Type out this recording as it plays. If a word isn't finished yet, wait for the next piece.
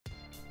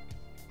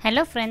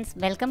Hello friends,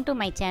 welcome to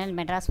my channel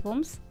Madras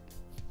Homes.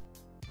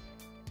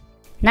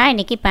 நான்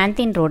இன்னைக்கு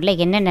Pantheon ரோட்ல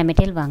என்னென்ன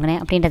மெட்டீரியல் வாங்குனேன்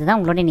அப்படின்றத தான்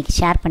உங்களோட இன்னைக்கு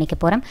ஷேர் பண்ணிக்க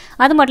போறேன்.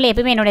 அது மட்டும் இல்ல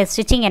எப்பவுமே என்னோட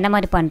ஸ்டிச்சிங் என்ன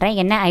மாதிரி பண்றேன்,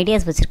 என்ன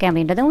ஐடியாஸ் வச்சிருக்கேன்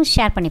அப்படின்றதும்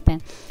ஷேர்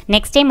பண்ணிப்பேன்.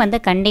 நெக்ஸ்ட் டைம்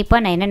கண்டிப்பா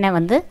நான்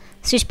என்னென்ன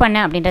ஸ்டிட்ச்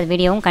பண்ணேன் அப்படிங்கற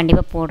வீடியோவும்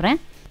கண்டிப்பா போடுறேன்.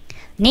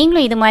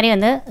 நீங்களும் இது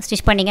மாதிரி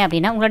ஸ்டிட்ச் பண்ணீங்க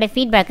அப்படினா உங்களுடைய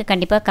ஃபீட்பேக்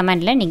கண்டிப்பா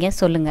கமெண்ட்ல நீங்க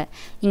சொல்லுங்க.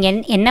 நீங்க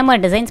என்ன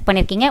மாதிரி டிசைன்ஸ்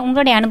பண்ணிருக்கீங்க,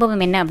 உங்களுடைய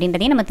அனுபவம் என்ன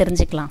அப்படின்றதையும் நம்ம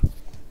தெரிஞ்சுக்கலாம்.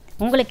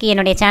 உங்களுக்கு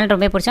என்னோட சேனல்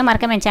ரொம்ப பிடிச்சா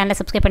மறக்காம என் சேனலை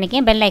சப்ஸ்கிரைப்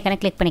பண்ணிக்கங்க, பெல் ஐகானை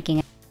கிளிக்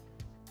பண்ணிக்கங்க.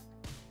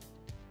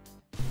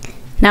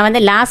 நான்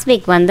லாஸ்ட்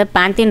வீக்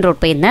Pantheon ரோட்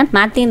போயிருந்தேன்.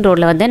 Pantheon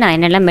ரோட்ல நான்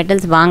என்னெல்லாம்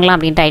மெட்டல்ஸ் வாங்கலாம்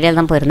அப்படின்ற ஐடியா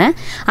தான் போயிருந்தேன்.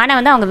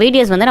 ஆனால் அவங்க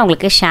வீடியோஸ் நான்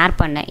உங்களுக்கு ஷேர்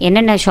பண்ணேன்.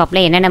 என்னென்ன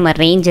ஷாப்பில் என்னென்ன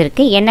ரேஞ்ச்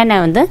இருக்குது,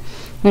 என்னென்ன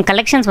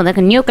கலெக்ஷன்ஸ்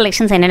நியூ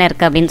கலெக்ஷன்ஸ் என்னென்ன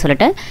இருக்குது அப்படின்னு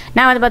சொல்லிட்டு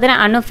நான் பார்த்தீங்கன்னா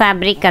அனு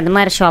ஃபேப்ரிக் அது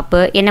மாதிரி ஷாப்பு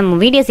என்ன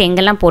வீடியோஸ்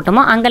எங்கெல்லாம்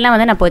போட்டோமோ அங்கெல்லாம்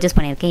நான் பர்ச்சேஸ்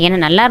பண்ணியிருக்கேன். ஏன்னா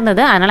நல்லா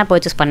இருந்தது, அதனால்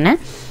பர்ச்சேஸ் பண்ணேன்.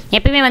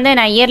 எப்பயுமே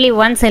நான் இயர்லி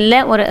ஒன்ஸ் இல்லை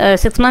ஒரு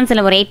 6 months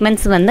இல்லை ஒரு 8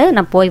 months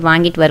நான் போய்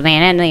வாங்கிட்டு வருவேன்.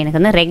 ஏன்னா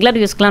எனக்கு ரெகுலர்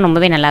யூஸ்க்குலாம்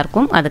ரொம்பவே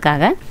நல்லாயிருக்கும்.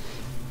 அதுக்காக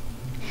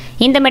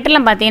இந்த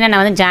மெட்டீரியல் பார்த்தீங்கன்னா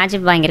நான்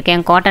ஜார்ஜெட்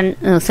வாங்கியிருக்கேன், காட்டன்,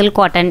 சில்க்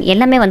காட்டன்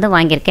எல்லாமே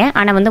வாங்கியிருக்கேன்.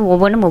 ஆனால்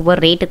ஒவ்வொன்றும் ஒவ்வொரு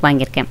ரேட்டுக்கு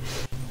வாங்கியிருக்கேன்.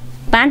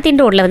 Pantheon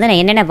ரோட்ல நான்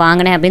என்னென்ன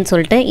வாங்கினேன் அப்படின்னு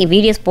சொல்லிட்டு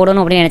வீடியோஸ்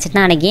போடணும் அப்படின்னு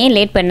நினச்சிட்டேன். ஆனால் ஏன்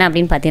லேட் பண்ணேன்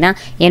அப்படின்னு பார்த்தீங்கன்னா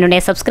என்னுடைய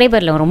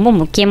சப்ஸ்கிரைபரில் ரொம்ப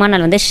முக்கியமான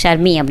நாள்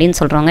ஷர்மி அப்படின்னு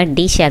சொல்கிறவங்க,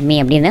 டி ஷர்மி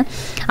அப்படின்னு.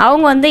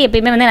 அவங்க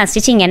எப்பயுமே நான்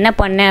ஸ்டிச்சிங் என்ன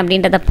பண்ணேன்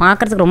அப்படின்றத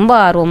பார்க்குறதுக்கு ரொம்ப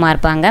ஆர்வமாக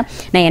இருப்பாங்க.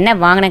 நான் என்ன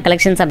வாங்கினேன்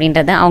கலெக்ஷன்ஸ்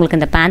அப்படின்றத அவங்களுக்கு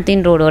இந்த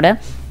Pantheon ரோடோட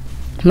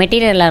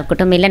மெட்டீரியலாக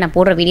இருக்கட்டும் இல்லை நான்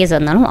போடுற வீடியோஸ்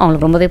வந்தாலும்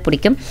அவங்களுக்கு ரொம்பவே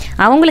பிடிக்கும்.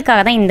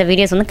 அவங்களுக்காக தான் இந்த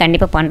வீடியோஸ்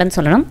கண்டிப்பாக பண்ணுறேன்னு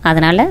சொல்லணும்.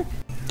 அதனால்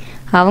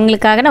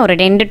அவங்களுக்காக நான் ஒரு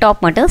 2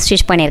 டாப் மட்டும்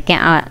ஸ்டிச்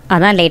பண்ணியிருக்கேன்.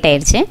 அதான் லேட்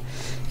ஆயிடுச்சு.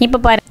 இப்போ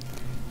பாரு,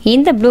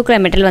 இந்த ப்ளூ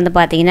கலர் மெட்டீரியல்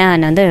பார்த்தீங்கன்னா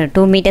நான்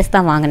 2 மீட்டர்ஸ்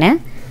தான் வாங்கினேன்.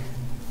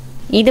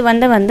 இது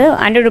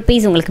 100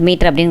 rupees உங்களுக்கு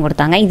மீட்டர் அப்படின்னு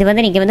கொடுத்தாங்க.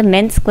 இது நீங்கள்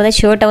மென்ஸ்க்கு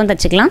ஷர்ட்டாகவும்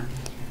தச்சுக்கலாம்,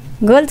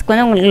 கேர்ள்ஸ்க்கு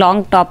உங்களுக்கு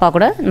லாங் டாப்பாக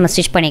கூட நம்ம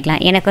ஸ்டிச்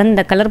பண்ணிக்கலாம். எனக்கு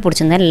இந்த colour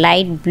பிடிச்சிருந்தேன்,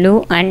 light blue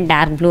and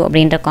dark blue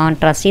அப்படின்ற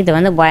கான்ட்ராஸ்ட்.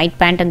 இது ஒயிட்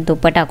பேண்ட் அண்ட்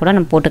துப்பட்டா கூட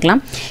நம்ம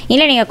போட்டுக்கலாம்.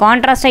 இல்லை நீங்கள்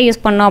கான்ட்ராஸ்ட்டாக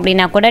யூஸ் பண்ணோம்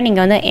அப்படின்னா கூட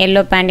நீங்கள்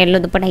எல்லோ பேண்ட்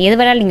எல்லோ துப்பட்டா எது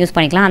வேணாலும் நீங்கள் யூஸ்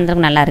பண்ணிக்கலாம்.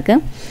 அந்தளவுக்கு நல்லாயிருக்கு.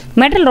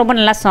 மெட்டீரியல் ரொம்ப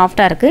நல்லா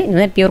சாஃப்டாக இருக்குது.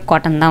 இது பியூர்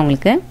காட்டன் தான்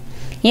உங்களுக்கு.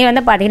 இது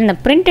பார்த்தீங்கன்னா இந்த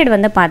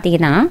பிரிண்டட்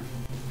பார்த்தீங்கன்னா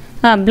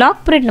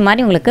பிளாக் பிரிண்ட்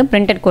மாதிரி உங்களுக்கு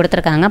பிரிண்டட்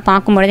கொடுத்துருக்காங்க.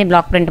 பார்க்கும்பொழுதே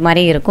பிளாக் பிரிண்ட்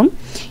மாதிரி இருக்கும்.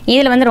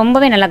 இதில்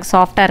ரொம்பவே நல்லா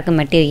சாஃப்டாக இருக்குது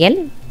மெட்டீரியல்.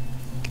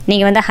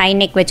 நீங்கள் ஹை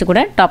நெக் வச்சு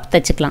கூட டாப்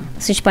தைச்சிக்கலாம்,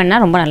 ஸ்டிச்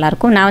பண்ணால் ரொம்ப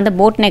நல்லாயிருக்கும். நான்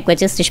போட் நெக்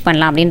வச்சு ஸ்டிச்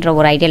பண்ணலாம் அப்படின்ற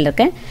ஒரு ஐடியாவில்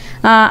இருக்கேன்.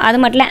 அது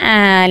மட்டும்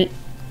இல்லை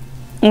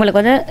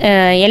உங்களுக்கு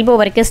எல்போ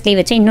வரைக்கும்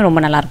ஸ்லீவ் வச்சு இன்னும்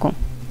ரொம்ப நல்லாயிருக்கும்.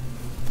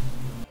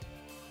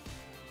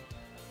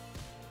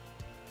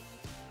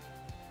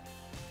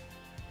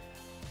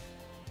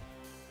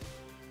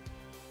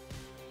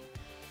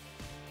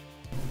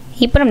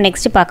 இப்போ நம்ம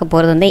நெக்ஸ்ட்டு பார்க்க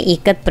போகிறது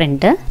இக்கத்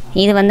பிரிண்ட்டு.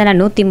 இது நான்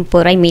 130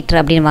 ரூபாய் மீட்டர்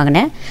அப்படின்னு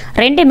வாங்கினேன்.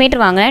 2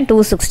 மீட்டர் வாங்கினேன்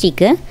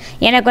 260க்கு.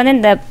 எனக்கு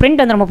இந்த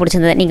பிரிண்ட் ரொம்ப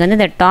பிடிச்சிருந்தது. நீங்கள்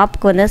இந்த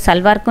டாப்புக்கு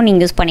சல்வாருக்கும்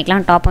நீங்கள் யூஸ்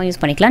பண்ணிக்கலாம், டாப்பும்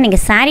யூஸ் பண்ணிக்கலாம்.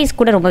 நீங்கள் சாரீஸ்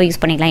கூட ரொம்ப யூஸ்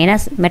பண்ணிக்கலாம். ஏன்னா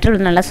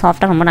மெட்டீரியல் நல்லா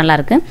சாஃப்டாக ரொம்ப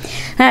நல்லாயிருக்கு.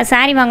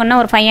 சாரீ வாங்கினா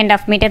ஒரு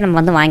 5.5 மீட்டர்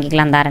நம்ம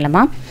வாங்கிக்கலாம்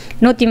தாராளமாக.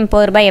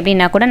 130 ரூபாய்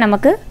அப்படின்னா கூட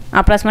நமக்கு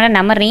அப்ராக்சிமேட்டாக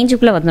நம்ம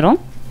ரேஞ்சுக்குள்ளே வந்துடும்.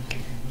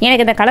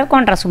 எனக்கு இந்த கலர்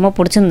கான்ட்ராஸ்ட் ரொம்ப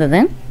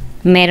பிடிச்சிருந்தது.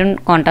 மெரூன்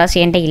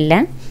கான்ட்ராஸ்ட் என்கிட்ட இல்லை.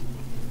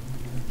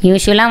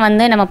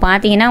 யூஸ்வலாக நம்ம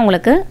பார்த்தீங்கன்னா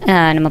உங்களுக்கு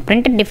நம்ம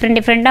பிரிண்ட்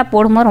டிஃப்ரெண்ட்டாக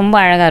போடும்போது ரொம்ப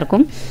அழகாக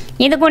இருக்கும்.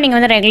 இதுக்கும்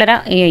நீங்கள்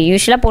ரெகுலராக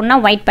யூஸ்வலாக போடணும்னா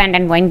white pant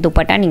and white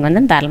dupatta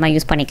நீங்கள் தாராளமாக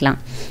யூஸ் பண்ணிக்கலாம்.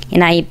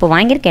 நான் இப்போ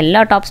வாங்கியிருக்க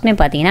எல்லா டாப்ஸுமே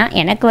பார்த்தீங்கன்னா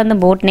எனக்கு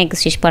போட் நெக்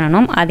ஸ்டிச்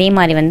பண்ணணும், அதே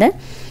மாதிரி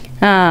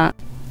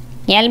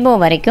எல்போ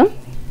வரைக்கும்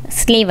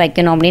ஸ்லீவ்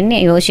வைக்கணும்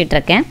அப்படின்னு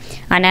யோசிச்சுட்ருக்கேன்.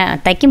 ஆனால்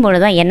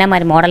தைக்கும்பொழுது தான் என்ன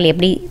மாதிரி மாடல்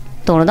எப்படி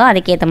தோணுதோ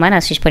அதுக்கேற்ற மாதிரி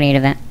நான் ஸ்டிச்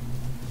பண்ணிவிடுவேன்.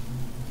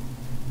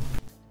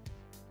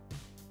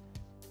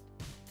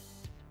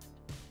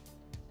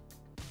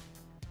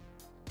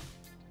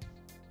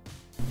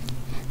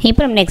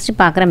 இப்போ நம்ம நெக்ஸ்ட்டு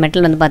பார்க்குற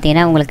மெட்டல்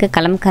பார்த்தீங்கன்னா உங்களுக்கு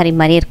கலம்காரி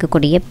மாதிரி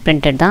இருக்கக்கூடிய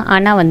பிரிண்டட் தான்.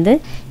 ஆனால்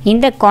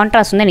இந்த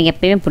கான்ட்ராஸ்ட் எனக்கு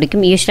எப்போயுமே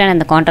பிடிக்கும். யூஸ்வலாக நான்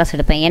அந்த கான்ட்ராஸ்ட்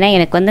எடுப்பேன். ஏன்னா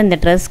எனக்கு இந்த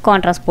ட்ரெஸ்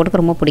கான்ட்ராஸ்ட்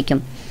போட்டுக்க ரொம்ப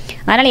பிடிக்கும்.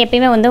 அதனால்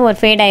எப்போயுமே ஒரு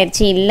ஃபேட்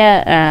ஆயிடுச்சு இல்லை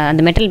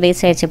அந்த மெட்டல்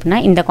வேஸ்ட் ஆயிடுச்சு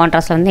அப்படின்னா இந்த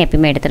கான்ட்ராஸ்ட்டில்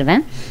எப்போயுமே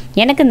எடுத்துருவேன்.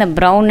 எனக்கு இந்த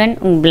ப்ரௌன்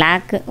அண்ட்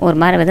பிளாக் ஒரு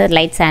மாதிரி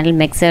லைட் சாண்டில்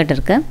மிக்சர்ட்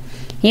இருக்குது.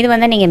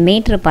 இது நீங்கள்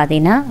மீட்ரு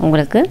பார்த்தீங்கன்னா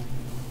உங்களுக்கு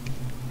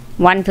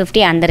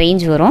 150 அந்த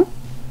ரேஞ்ச் வரும்.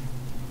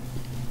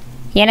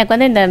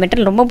 எனக்கு இந்த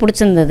மெட்டீரியல் ரொம்ப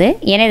பிடிச்சிருந்தது.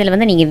 ஏன்னா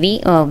இதில் நீங்கள்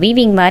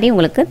வீவிங் மாதிரி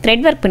உங்களுக்கு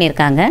த்ரெட் ஒர்க்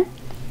பண்ணியிருக்காங்க.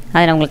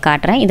 அதை நான் உங்களுக்கு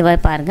காட்டுறேன். இது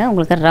பாருங்கள்,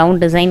 உங்களுக்கு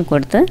ரவுண்ட் டிசைன்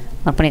கொடுத்து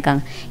ஒர்க்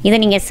பண்ணியிருக்காங்க. இதை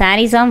நீங்கள்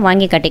சாரீஸாக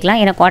வாங்கி கட்டிக்கலாம்.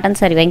 ஏன்னா காட்டன்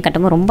சாரீ வாங்கி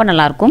கட்டும்போது ரொம்ப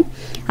நல்லாயிருக்கும்.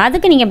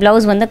 அதுக்கு நீங்கள்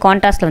ப்ளவுஸ்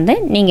கான்ட்ராஸ்ட்டில்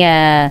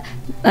நீங்கள்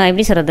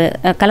எப்படி சொல்கிறது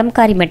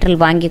கலம்காரி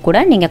மெட்டீரியல் வாங்கி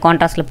கூட நீங்கள்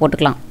கான்ட்ராஸ்ட்டில்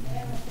போட்டுக்கலாம்.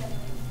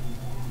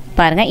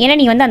 பாருங்கள், ஏன்னா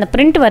நீங்கள் அந்த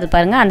பிரிண்ட் வருது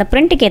பாருங்கள், அந்த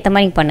பிரிண்ட்டுக்கு ஏற்ற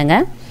மாதிரி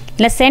பண்ணுங்கள்.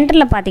 இல்லை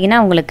சென்டரில்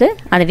பார்த்தீங்கன்னா உங்களுக்கு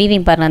அந்த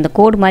வீவிங் பாருங்கள், அந்த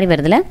கோடு மாதிரி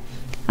வருதுல,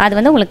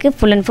 அது உங்களுக்கு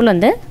ஃபுல் அண்ட் ஃபுல்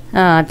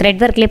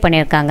த்ரெட் ஒர்க்லேயே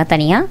பண்ணியிருக்காங்க.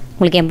 தனியாக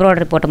உங்களுக்கு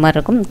எம்ப்ராய்டரி போட்ட மாதிரி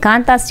இருக்கும்.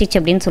 காந்தா ஸ்டிச்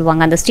அப்படின்னு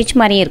சொல்லுவாங்க, அந்த ஸ்டிச்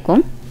மாதிரியே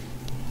இருக்கும்.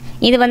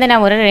 இது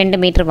நான் ஒரு 2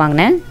 மீட்டர்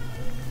வாங்கினேன்.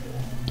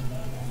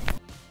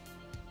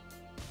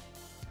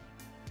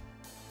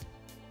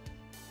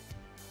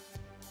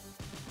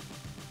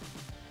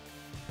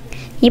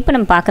 இப்போ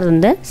நம்ம பார்க்குறது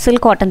வந்து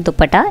சில்க் காட்டன்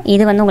துப்பட்டா.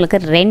 இது வந்து உங்களுக்கு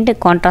 2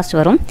 கான்ட்ராஸ்ட்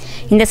வரும்.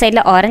 இந்த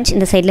சைடில் ஆரஞ்சு,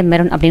 இந்த சைடில்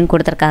மெரூன் அப்படின்னு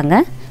கொடுத்துருக்காங்க.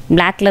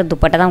 பிளாக் கலர்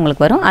துப்பட்டா தான்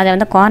உங்களுக்கு வரும். அதை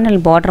வந்து கார்னர்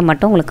பார்டர்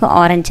மட்டும் உங்களுக்கு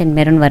ஆரஞ்சு அண்ட்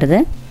மெரூன் வருது.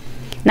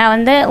 நான்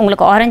வந்து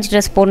உங்களுக்கு ஆரஞ்சு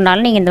ட்ரெஸ்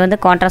போடனாலும் நீங்கள் இந்த வந்து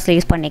கான்ட்ராஸ்ட்டில்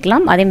யூஸ்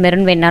பண்ணிக்கலாம். அதே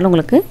மெரூன் வேணுனாலும்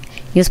உங்களுக்கு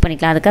யூஸ்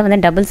பண்ணிக்கலாம். அதுக்காக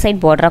வந்து டபுள்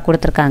சைட் பார்டராக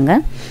கொடுத்துருக்காங்க.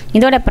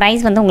 இதோட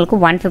ப்ரைஸ் வந்து உங்களுக்கு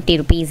 150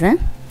 ருபீஸு.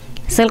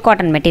 Silk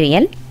cotton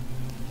material.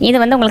 இது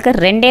வந்து உங்களுக்கு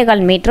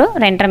 2.25 மீட்டரோ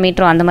 2.5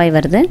 மீட்டரோ அந்த மாதிரி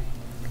வருது.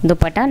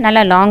 துப்பட்டா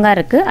நல்லா லாங்காக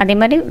இருக்குது. அதே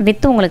மாதிரி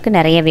வித்து உங்களுக்கு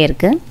நிறையவே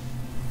இருக்குது.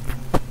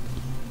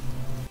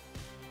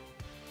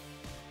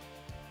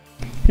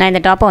 நான்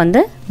இந்த டாப்பை வந்து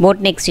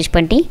போட் நெக் ஸ்டிச்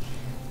பண்ணி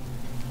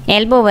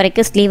எல்போ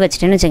வரைக்கும் ஸ்லீவ்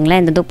வச்சுட்டேன்னு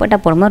வச்சுங்களேன். இந்த துப்பட்டா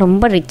போடும்போது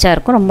ரொம்ப ரிச்சாக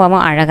இருக்கும்,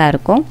 ரொம்பவும் அழகாக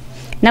இருக்கும்.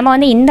 நம்ம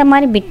வந்து இந்த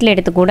மாதிரி பிட்டில்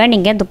எடுத்து கூட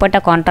நீங்கள் துப்பட்டா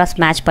கான்ட்ராஸ்ட்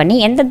மேட்ச் பண்ணி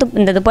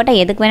இந்த துப்பட்டா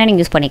எதுக்கு வேணால்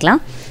நீங்கள் யூஸ்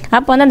பண்ணிக்கலாம்.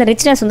 அப்போ வந்து அந்த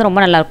ரிச்னஸ் வந்து ரொம்ப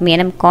நல்லாயிருக்கும்.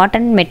 ஏன்னா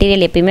காட்டன்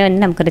மெட்டீரியல் எப்பயுமே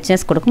வந்து நமக்கு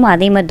ரிச்னஸ் கொடுக்கும்.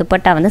 அதே மாதிரி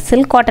துப்பட்டா வந்து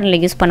சில்க்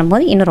காட்டனில் யூஸ்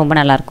பண்ணும்போது இன்னும் ரொம்ப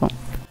நல்லாயிருக்கும்.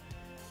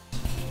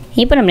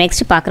 இப்போ நம்ம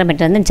நெக்ஸ்ட் பார்க்குற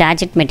மெட்டீரியல் வந்து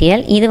ஜார்ஜெட்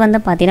மெட்டீரியல். இது வந்து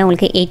பார்த்தீங்கன்னா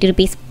உங்களுக்கு 80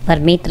 ருபீஸ்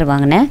பர் மீட்டர்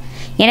வாங்கினேன்.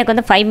 எனக்கு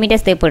வந்து 5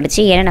 மீட்டர்ஸ்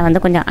தேவைப்படுச்சு. ஏன்னா நான்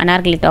வந்து கொஞ்சம்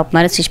அனார்கலி டாப்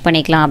மாதிரி ஸ்டிச்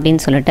பண்ணிக்கலாம்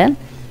அப்படின்னு சொல்லிட்டு.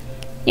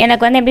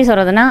 எனக்கு வந்து எப்படி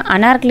சொல்கிறதுனா,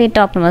 அனார்கலி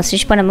டாப் நம்ம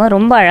ஸ்டிச் பண்ணும்போது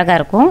ரொம்ப அழகாக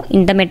இருக்கும்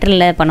இந்த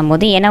மெட்டீரியலில்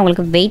பண்ணும்போது. ஏன்னா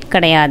உங்களுக்கு வெயிட்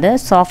கிடையாது,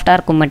 சாஃப்டாக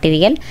இருக்கும்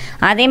மெட்டீரியல்.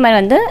 அதே மாதிரி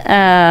வந்து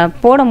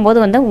போடும்போது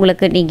வந்து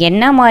உங்களுக்கு நீங்கள்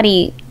என்ன மாதிரி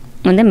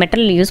வந்து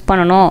மெட்டீரியல் யூஸ்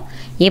பண்ணணும்,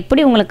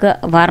 எப்படி உங்களுக்கு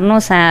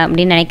வரணும்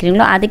அப்படின்னு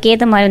நினைக்கிறீங்களோ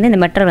அதுக்கேற்ற மாதிரி வந்து இந்த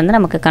மெட்டீரியல் வந்து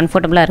நமக்கு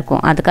கம்ஃபர்டபுளாக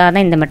இருக்கும். அதுக்காக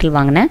தான் இந்த மெட்டீரியல்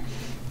வாங்கினேன்.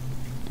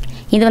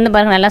 இது வந்து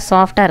பாருங்கள் நல்லா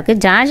சாஃப்டாக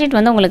இருக்குது. ஜார்ஜெட்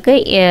வந்து உங்களுக்கு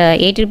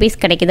 80 ருபீஸ்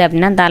கிடைக்குது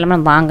அப்படின்னா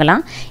தாராளமாக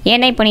வாங்கலாம்.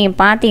 ஏன்னா இப்போ நீங்கள்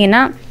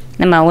பார்த்தீங்கன்னா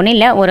நம்ம ஒன்றும்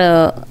இல்லை, ஒரு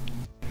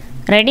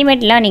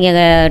ரெடிமேட்லாம் நீங்கள்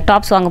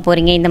டாப்ஸ் வாங்க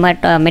போகிறீங்க இந்த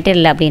மாதிரி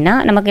மெட்டீரியல் அப்படின்னா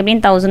நமக்கு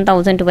எப்படின்னு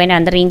 1000-1200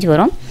 அந்த ரேஞ்ச்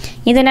வரும்.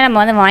 இதுனா நம்ம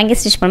வந்து வாங்கி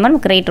ஸ்டிச் பண்ணும்போது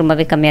நமக்கு ரேட்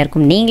ரொம்பவே கம்மியாக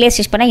இருக்கும். நீங்களே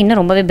ஸ்டிச் பண்ணால்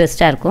இன்னும் ரொம்பவே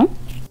பெஸ்ட்டாக இருக்கும்.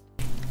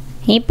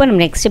 இப்போ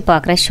நம்ம நெக்ஸ்ட்டு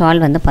பார்க்குற ஷால்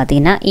வந்து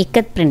பார்த்திங்கன்னா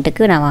இக்கத்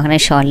பிரிண்ட்டுக்கு நான் வாங்கின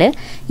ஷாலு.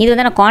 இது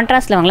வந்து நான்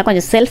கான்ட்ராஸ்ட்டில் வாங்கலாம்,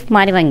 கொஞ்சம் செல்ஃப்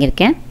மாதிரி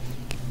வாங்கியிருக்கேன்.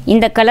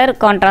 இந்த கலர்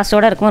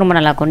கான்ட்ராஸ்ட்டோடு இருக்கும், ரொம்ப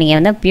நல்லாயிருக்கும். நீங்கள்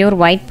வந்து பியூர்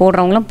ஒயிட்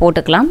போடுறவங்களும்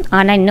போட்டுக்கலாம்.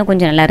 ஆனால் இன்னும்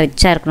கொஞ்சம் நல்லா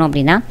ரிச்சாக இருக்கணும்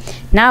அப்படின்னா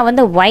நான்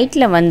வந்து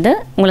ஒயிட்டில் வந்து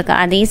உங்களுக்கு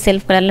அதே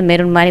செல்ஃப் கலரில்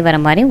மெரூன் மாதிரி வர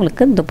மாதிரி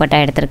உங்களுக்கு துப்பட்டா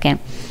எடுத்திருக்கேன்.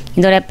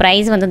 இதோட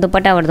ப்ரைஸ் வந்து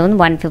துப்பட்டா வருது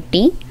வந்து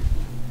 150.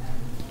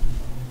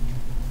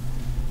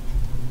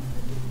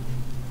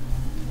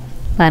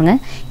 பாருங்கள்,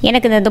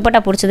 எனக்கு இந்த துப்பட்டா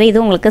பிடிச்சது. இது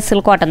உங்களுக்கு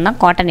சில்க் காட்டன் தான்,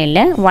 காட்டன்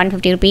இல்லை.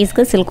 150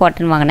 ருபீஸ்க்கு சில்க்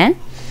காட்டன் வாங்கினேன்.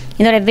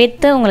 இதோட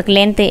வித்து உங்களுக்கு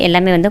லென்த்து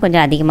எல்லாமே வந்து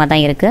கொஞ்சம் அதிகமாக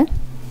தான் இருக்குது.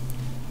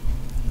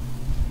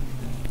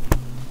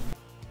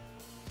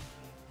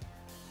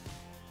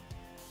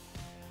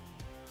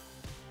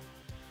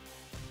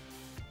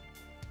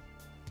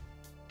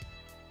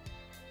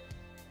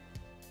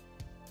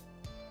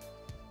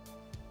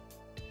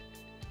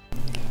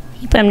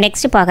 இப்போ நம்ம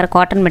நெக்ஸ்ட்டு பார்க்குற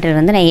காட்டன் மெட்டீரியல்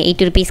வந்து நான்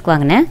 80 ருபீஸ்க்கு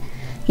வாங்கினேன்.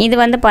 இது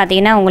வந்து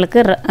பார்த்திங்கன்னா உங்களுக்கு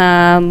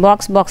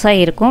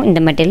பாக்ஸாக இருக்கும். இந்த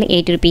மெட்டீரியல்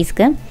 80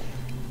 ருபீஸ்க்கு.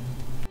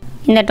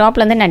 இந்த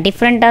டாப்பில் வந்து நான்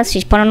டிஃப்ரெண்ட்டாக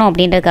ஸ்டிச் பண்ணணும்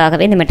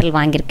அப்படின்றதுக்காகவே இந்த மெட்டீரியல்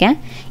வாங்கியிருக்கேன்.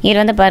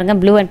 இதில் வந்து பாருங்கள்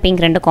ப்ளூ அண்ட்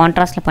பிங்க் 2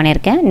 கான்ட்ராஸ்ட்டில்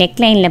பண்ணியிருக்கேன். நெக்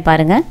லைனில்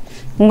பாருங்கள்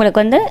உங்களுக்கு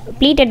வந்து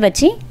ப்ளீட்டட்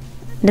வச்சு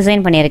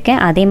டிசைன் பண்ணியிருக்கேன்.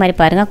 அதே மாதிரி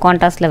பாருங்கள்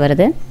கான்ட்ராஸ்ட்டில்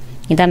வருது.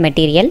 இதுதான்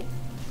மெட்டீரியல்.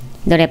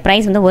 இதோடைய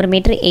ப்ரைஸ் வந்து 1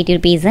 மீட்டர் 80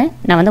 ருபீஸு.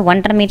 நான் வந்து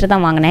 1.5 மீட்டர்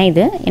தான் வாங்கினேன்.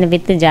 இது எனக்கு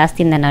வித்து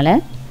ஜாஸ்தி இருந்தனால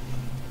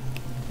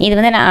இது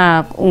வந்து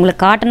நான் உங்களுக்கு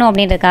காட்டணும்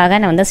அப்படின்றதுக்காக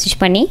நான் வந்து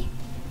ஸ்டிச் பண்ணி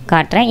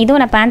காட்டுறேன்.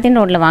 இதுவும் நான் Pantheon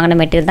ரோட்டில் வாங்கின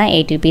மெட்டீரியல் தான்,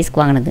 80 ருபீஸ்க்கு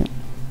வாங்கினது.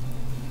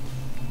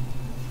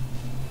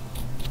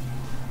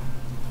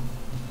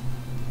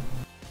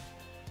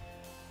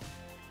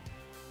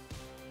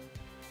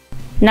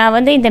 நான்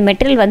வந்து இந்த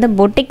மெட்டீரியல் வந்து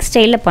பொட்டிக்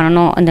ஸ்டைலில்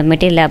பண்ணணும், அந்த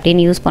மெட்டீரியல்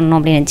அப்படின்னு யூஸ் பண்ணணும்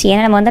அப்படின்னு நினச்சி.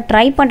 ஏன்னா நம்ம வந்து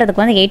ட்ரை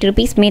பண்ணுறதுக்கு வந்து 80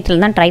 ருபீஸ்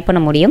மீட்டரில் தான் ட்ரை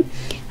பண்ண முடியும்.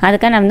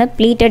 அதுக்காக நான் வந்து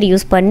ப்ளீட்டட்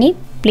யூஸ் பண்ணி,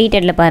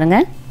 ப்ளீட்டடில்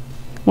பாருங்கள்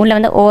உள்ளே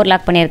வந்து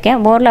ஓவர்லாக் பண்ணியிருக்கேன்.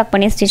 ஓவர்லாக்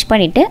பண்ணி ஸ்டிச்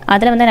பண்ணிவிட்டு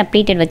அதில் வந்து நான்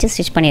ப்ளீட்டட் வச்சு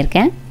ஸ்டிச்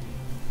பண்ணியிருக்கேன்.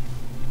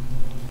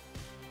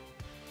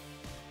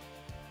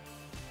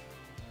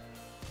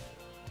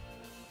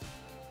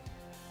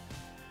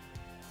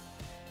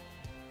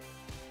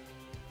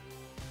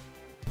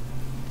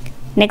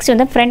 நெக்ஸ்ட்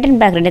வந்து ஃப்ரண்ட் அண்ட்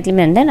பேக்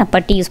ரெண்டுத்துலேயுமே வந்து நான்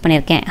பட்டி யூஸ்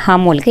பண்ணியிருக்கேன்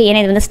ஹாமோலுக்கு.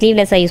 ஏன்னா இது வந்து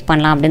ஸ்லீவ்லெஸ்ஸாக யூஸ்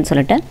பண்ணலாம் அப்படின்னு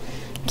சொல்லிட்டு.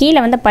 கீழே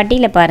வந்து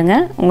பட்டியில்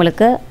பாருங்கள்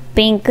உங்களுக்கு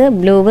பிங்க்கு,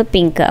 ப்ளூவு,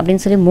 பிங்க்கு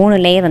அப்படின்னு சொல்லி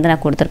 3 லேயர் வந்து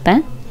நான்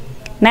கொடுத்துருப்பேன்.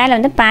 மேலே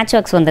வந்து பேட்ச்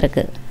ஒர்க்ஸ்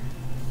வந்துருக்கு.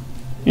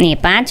 நீங்கள்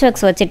பேட்ச்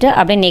ஒர்க்ஸ் வச்சுட்டு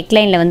அப்படியே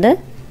நெக்லைனில் வந்து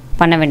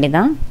பண்ண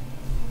வேண்டியதான்.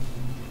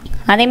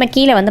 அதேமாதிரி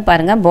கீழே வந்து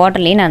பாருங்கள்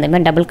பார்டர்லேயே நான்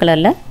அதேமாதிரி டபுள்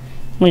கலரில்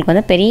உங்களுக்கு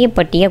வந்து பெரிய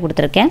பட்டியாக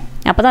கொடுத்துருக்கேன்.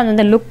 அப்போ தான் அது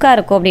வந்து லுக்காக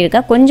இருக்கும். அப்படி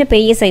இருக்கா கொஞ்சம்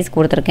பெரிய சைஸ்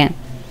கொடுத்துருக்கேன்.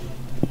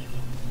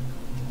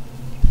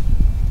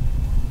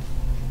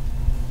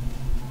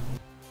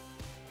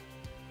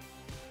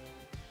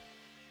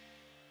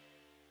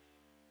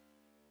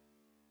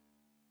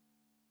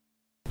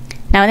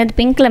 நான் வந்து இந்த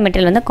பிங்க் கலர்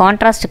மெட்டீரியல் வந்து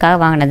கான்ட்ராஸ்ட்டுக்காக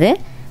வாங்கினது.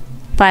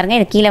 பாருங்கள்,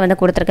 இது கீழே வந்து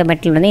கொடுத்துருக்க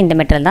மெட்டீரியல் வந்து இந்த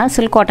மெட்டீரியல் தான்,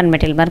 சில்க் காட்டன்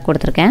மெட்டீரியல் மாதிரி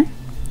கொடுத்துருக்கேன்.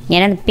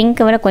 ஏன்னா இந்த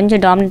பிங்க்கை விட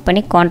கொஞ்சம் டாமினேட்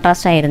பண்ணி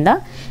கான்ட்ராஸ்ட்டாக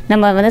இருந்தால்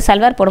நம்ம வந்து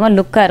சல்வார் போடும்போது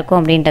லுக்காக இருக்கும்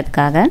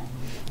அப்படின்றதுக்காக.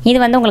 இது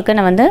வந்து உங்களுக்கு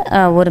நான் வந்து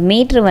 1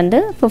 மீட்ரு வந்து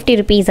 50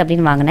 ருபீஸ்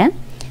அப்படின்னு வாங்கினேன்.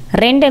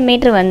 2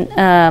 மீட்ரு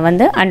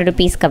வந்து 100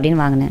 ருபீஸ்க்கு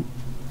அப்படின்னு வாங்கினேன்.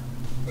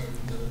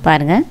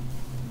 பாருங்கள்,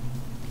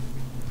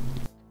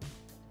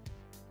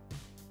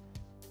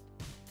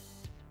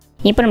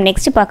 இப்போ நம்ம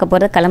நெக்ஸ்ட் பார்க்க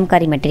போகிறது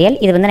கலம்காரி மெட்டீரியல்.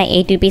 இது வந்து நான்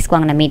 8 rupees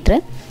வாங்கின மீட்ரு,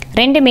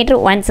 2 மீட்ரு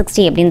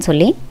 160 அப்படின்னு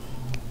சொல்லி.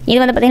 இது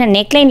வந்து பார்த்திங்கன்னா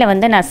நெக்லைனில்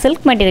வந்து நான்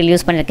சில்க் மெட்டீரியல்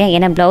யூஸ் பண்ணியிருக்கேன்.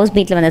 ஏன்னா ப்ளவுஸ்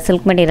பீட்டில் வந்து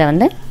சில்க் மெட்டீரியல்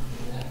வந்து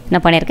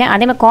நான் பண்ணியிருக்கேன்.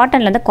 அதேமாதிரி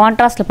காட்டனில் வந்து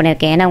கான்ட்ராஸ்ட்டில்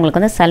பண்ணியிருக்கேன். ஏன்னா உங்களுக்கு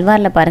வந்து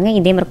சல்வாரில் பாருங்கள்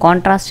இதேமாதிரி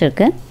கான்ட்ராஸ்ட்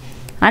இருக்குது.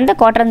 அந்த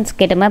காட்டன்ஸ்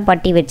கேட்ட மாதிரி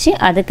பட்டி வச்சு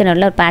அதுக்கு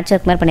நல்ல ஒரு பேட்ச்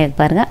ஒர்க் மாதிரி பண்ணியிருக்கு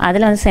பாருங்கள்.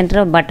 அதில் வந்து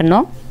சென்டர் ஒரு பட்டனோ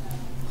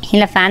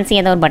இல்லை ஃபேன்சி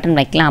ஏதோ ஒரு பட்டன்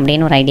வைக்கலாம்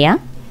அப்படின்னு ஒரு ஐடியா.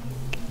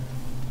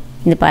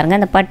 இது பாருங்கள்,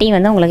 அந்த பட்டி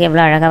வந்து உங்களுக்கு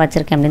எவ்வளோ அழகாக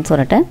வச்சுருக்கேன் அப்படின்னு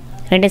சொல்லிட்டு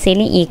 2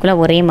 சைட்லையும்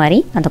ஈக்குவலாக ஒரே மாதிரி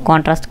அந்த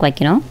கான்ட்ராஸ்ட்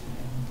வைக்கணும்.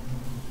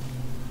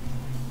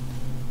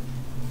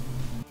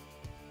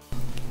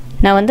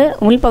 நான் வந்து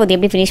உள்பகுதி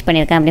எப்படி ஃபினிஷ்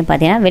பண்ணியிருக்கேன் அப்படின்னு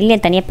பார்த்தீங்கன்னா வெளியே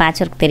தனியாக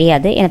பேட்ச் ஒர்க்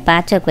தெரியாது. எனக்கு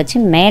பேட்ச் ஒர்க் வச்சு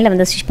மேலே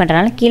வந்து ஸ்டிச்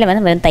பண்ணுறதுனால கீழே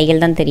வந்து வெறும்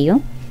தையல் தான்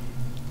தெரியும்.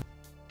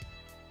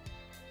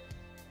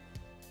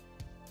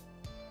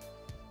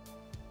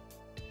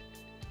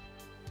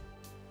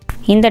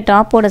 இந்த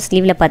டாப்போட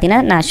ஸ்லீவில்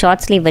பார்த்தீங்கன்னா நான்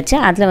ஷார்ட் ஸ்லீவ் வச்சு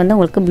அதில் வந்து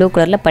உங்களுக்கு ப்ளூ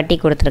கலரில் பட்டி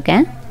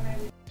கொடுத்துருக்கேன்.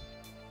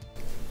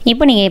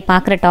 இப்போ நீங்கள்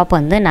பார்க்குற டாப்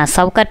வந்து நான்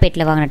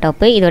சவுகார்பேட்டில் வாங்கின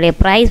டாப்பு. இதோடைய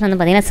ப்ரைஸ் வந்து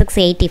பார்த்திங்கன்னா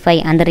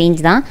 685 அந்த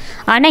ரேஞ்ச் தான்.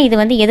 ஆனால் இது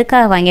வந்து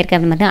எதுக்காக வாங்கியிருக்கேன்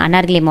அப்படின்னு பார்த்தீங்கன்னா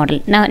அனார்கலி மாடல்.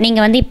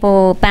 நீங்கள் வந்து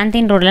இப்போது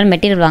பேந்தியன் ரோடில்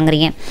மெட்டீரியல்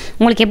வாங்குறீங்க,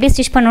 உங்களுக்கு எப்படி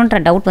ஸ்டிச் பண்ணணுன்ற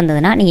டவுட்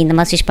வந்ததுன்னா நீங்கள் இந்த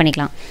மாதிரி ஸ்டிச்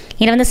பண்ணிக்கலாம்.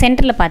 இதில் வந்து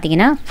சென்டரில்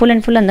பார்த்தீங்கன்னா ஃபுல்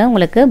அண்ட் ஃபுல் வந்து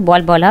உங்களுக்கு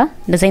பாலாக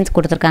டிசைன்ஸ்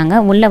கொடுத்துருக்காங்க.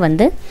 உள்ளே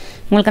வந்து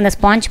உங்களுக்கு அந்த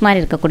ஸ்பாஞ்ச் மாதிரி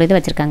இருக்கக்கூடியது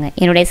வச்சுருக்காங்க.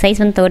 என்னுடைய சைஸ்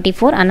வந்து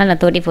 34, ஆனால்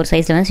நான் 34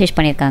 சைஸில் வந்து ஸ்டிச்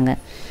பண்ணியிருக்காங்க.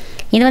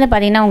 இது வந்து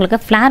பார்த்திங்கன்னா உங்களுக்கு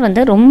ஃப்ளார்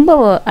வந்து ரொம்ப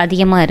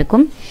அதிகமாக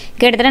இருக்கும்.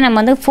 கிட்டத்தட்ட நம்ம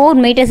வந்து 4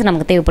 மீட்டர்ஸ்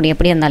நமக்கு தேவைப்படும்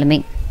எப்படி இருந்தாலுமே.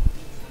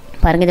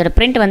 பாருங்கள், இதோட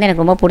பிரிண்ட் வந்து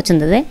எனக்கு ரொம்ப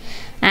பிடிச்சிருந்தது.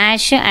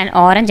 Ash and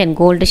orange and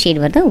gold shade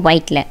வருது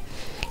ஒயிட்டில்.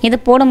 இது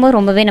போடும்போது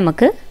ரொம்பவே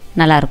நமக்கு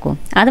நல்லாயிருக்கும்.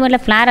 அது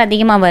மட்டும் ஃப்ளார்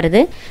அதிகமாக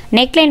வருது.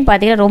 நெக்லைன்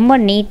பார்த்திங்கன்னா ரொம்ப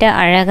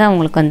நீட்டாக அழகாக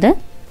உங்களுக்கு வந்து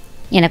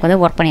எனக்கு வந்து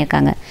ஒர்க்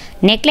பண்ணியிருக்காங்க.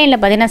 நெக்லைனில்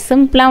பார்த்திங்கன்னா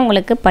சிம்பிளாக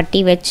உங்களுக்கு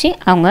பட்டி வச்சு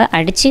அவங்க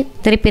அடித்து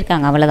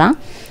திருப்பியிருக்காங்க, அவ்வளோதான்.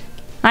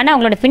 ஆனால்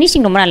அவங்களோட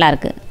ஃபினிஷிங் ரொம்ப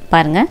நல்லாயிருக்கு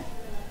பாருங்கள்.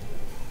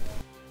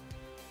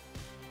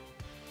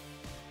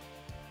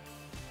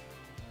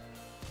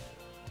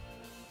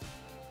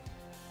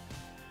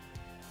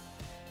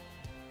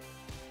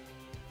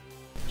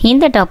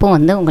 இந்த டாப்பும்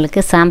வந்து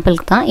உங்களுக்கு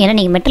சாம்பிளுக்கு தான். ஏன்னா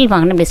நீங்கள் மெட்டல்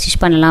வாங்கினா இப்படி ஸ்டிச்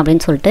பண்ணலாம்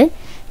அப்படின்னு சொல்லிட்டு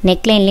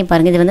நெக்லைன்லேயும்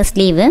பாருங்கள். இது வந்து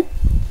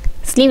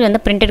ஸ்லீவ்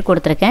வந்து பிரிண்டட்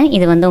கொடுத்துருக்கேன்.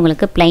 இது வந்து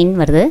உங்களுக்கு ப்ளைன்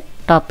வருது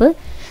டாப்பு.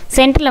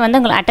 சென்டரில் வந்து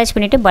உங்களுக்கு அட்டாச்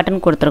பண்ணிவிட்டு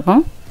பட்டன்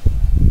கொடுத்துருக்கோம்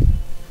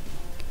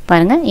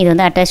பாருங்கள். இது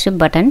வந்து அட்டாச்சு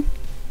பட்டன்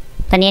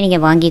தனியாக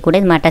நீங்கள் வாங்கி கூட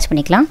இது மாதிரி அட்டாச்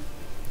பண்ணிக்கலாம்.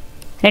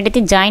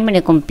 ரெண்டுத்தையும் ஜாயின்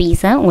பண்ணியிருக்கோம்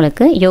பீஸை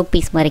உங்களுக்கு யோக்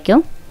பீஸ்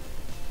வரைக்கும்.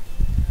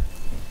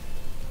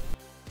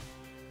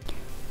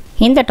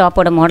 இந்த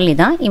டாப்போட மாடல்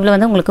இதான். இவ்வளோ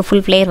வந்து உங்களுக்கு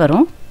ஃபுல் ஃப்ளேர்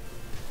வரும்.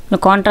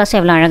 கான்ட்ராஸ்ட்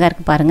எவ்வளோ அழகாக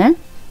இருக்குது பாருங்கள்.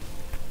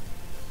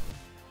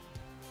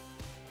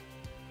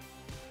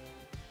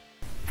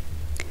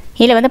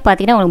 இதில் வந்து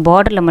பார்த்திங்கன்னா உங்களுக்கு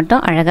பார்டரில்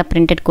மட்டும் அழகாக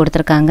பிரிண்டட்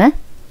கொடுத்துருக்காங்க.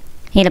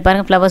 இதில்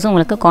பாருங்கள் ஃப்ளவர்ஸும்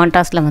உங்களுக்கு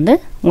கான்ட்ராஸ்ட்டில் வந்து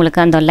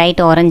உங்களுக்கு அந்த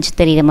லைட் ஆரஞ்சு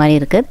தெரிகிற மாதிரி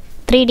இருக்குது.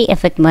 3D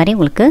எஃபெக்ட் மாதிரி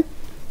உங்களுக்கு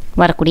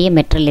வரக்கூடிய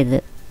மெட்டீரியல்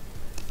இது.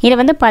 இதில்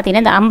வந்து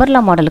பார்த்திங்கன்னா இந்த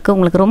அம்பர்லா மாடலுக்கு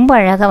உங்களுக்கு ரொம்ப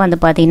அழகாக வந்து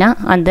பார்த்திங்கன்னா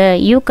அந்த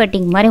யூ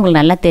கட்டிங் மாதிரி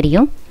உங்களுக்கு நல்லா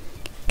தெரியும்.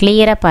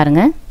 கிளியராக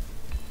பாருங்கள்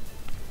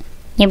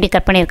எப்படி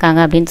கட் பண்ணியிருக்காங்க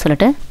அப்படின்னு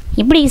சொல்லிட்டு.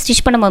 இப்படி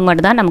ஸ்டிச் பண்ணும்போது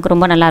மட்டும்தான் நமக்கு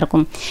ரொம்ப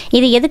நல்லாயிருக்கும்.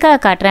 இது எதுக்காக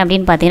காட்டுறேன்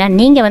அப்படின்னு பார்த்தீங்கன்னா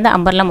நீங்கள் வந்து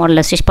அம்பர்லா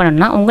மாடலில் ஸ்டிச்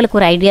பண்ணணும்னா உங்களுக்கு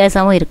ஒரு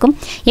ஐடியாஸாகவும் இருக்கும்.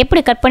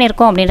 எப்படி கட்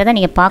பண்ணியிருக்கோம் அப்படின்றத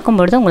நீங்கள்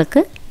பார்க்கும்பொழுது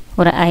உங்களுக்கு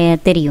ஒரு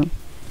தெரியும்.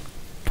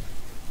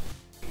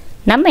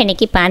 நம்ம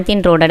இன்றைக்கி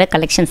பேந்தியன் ரோடோட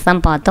கலெக்ஷன்ஸ் தான்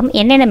பார்த்தோம்.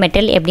 என்னென்ன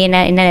மெட்டீரியல் எப்படி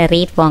என்ன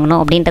ரேட்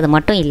வாங்கணும் அப்படின்றது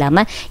மட்டும்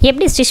இல்லாமல்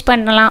எப்படி ஸ்டிச்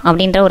பண்ணலாம்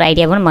அப்படின்ற ஒரு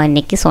ஐடியாவும் நம்ம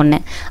இன்றைக்கி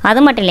சொன்னேன்.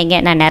 அது மட்டும் இல்லைங்க,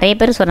 நான் நிறைய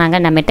பேர் சொன்னாங்க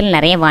நான் மெட்டீரியல்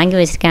நிறைய வாங்கி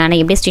வச்சுருக்கேன், ஆனால்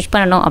எப்படி ஸ்டிச்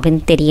பண்ணணும்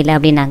அப்படின்னு தெரியல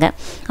அப்படின்னாங்க.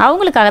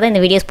 அவங்களுக்காக தான்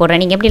இந்த வீடியோஸ்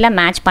போடுறேன். நீங்கள் எப்படிலாம்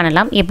மேட்ச்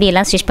பண்ணலாம்,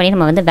 எப்படியெல்லாம் ஸ்டிச் பண்ணி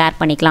நம்ம வந்து வேர்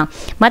பண்ணிக்கலாம்.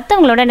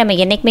 மற்றவங்களோட நம்ம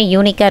என்றைக்குமே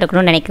யூனிக்காக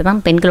இருக்கணும்னு நினைக்கிறது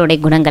தான் பெண்களுடைய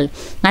குணங்கள்.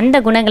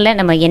 அந்த குணங்களை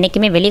நம்ம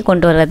என்றைக்குமே வெளியே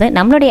கொண்டு வர்றது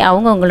நம்மளுடைய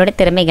அவங்களோட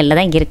திறமைகளில்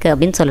தான் இருக்குது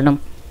அப்படின்னு சொல்லணும்.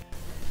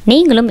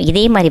 நீங்களும்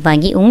இதே மாதிரி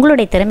வாங்கி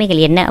உங்களுடைய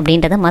திறமைகள் என்ன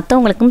அப்படின்றத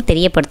மற்றவங்களுக்கும்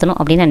தெரியப்படுத்தணும்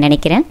அப்படின்னு நான்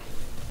நினைக்கிறேன்.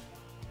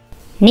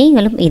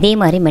 நீங்களும் இதே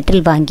மாதிரி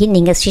மெட்டீரியல் வாங்கி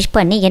நீங்கள் ஸ்டிச்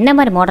பண்ணி என்ன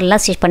மாதிரி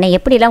மாடல்லாம் ஸ்டிச் பண்ண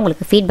எப்படிலாம்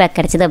உங்களுக்கு ஃபீட்பேக்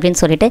கிடச்சிது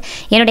அப்படின்னு சொல்லிட்டு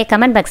என்னுடைய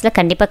கமெண்ட் பாக்ஸில்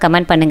கண்டிப்பாக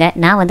கமெண்ட் பண்ணுங்கள்.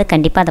 நான் வந்து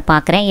கண்டிப்பாக அதை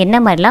பார்க்குறேன்.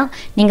 என்ன மாதிரிலாம்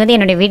நீங்கள் வந்து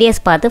என்னுடைய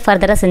வீடியோஸ் பார்த்து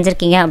ஃபர்தராக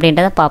செஞ்சுருக்கீங்க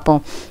அப்படின்றத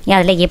பார்ப்போம்.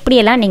 அதில்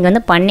எப்படியெல்லாம் நீங்கள்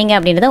வந்து பண்ணீங்க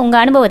அப்படின்றத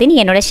உங்கள் அனுபவத்தை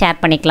நீங்கள் என்னோட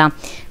ஷேர் பண்ணிக்கலாம்.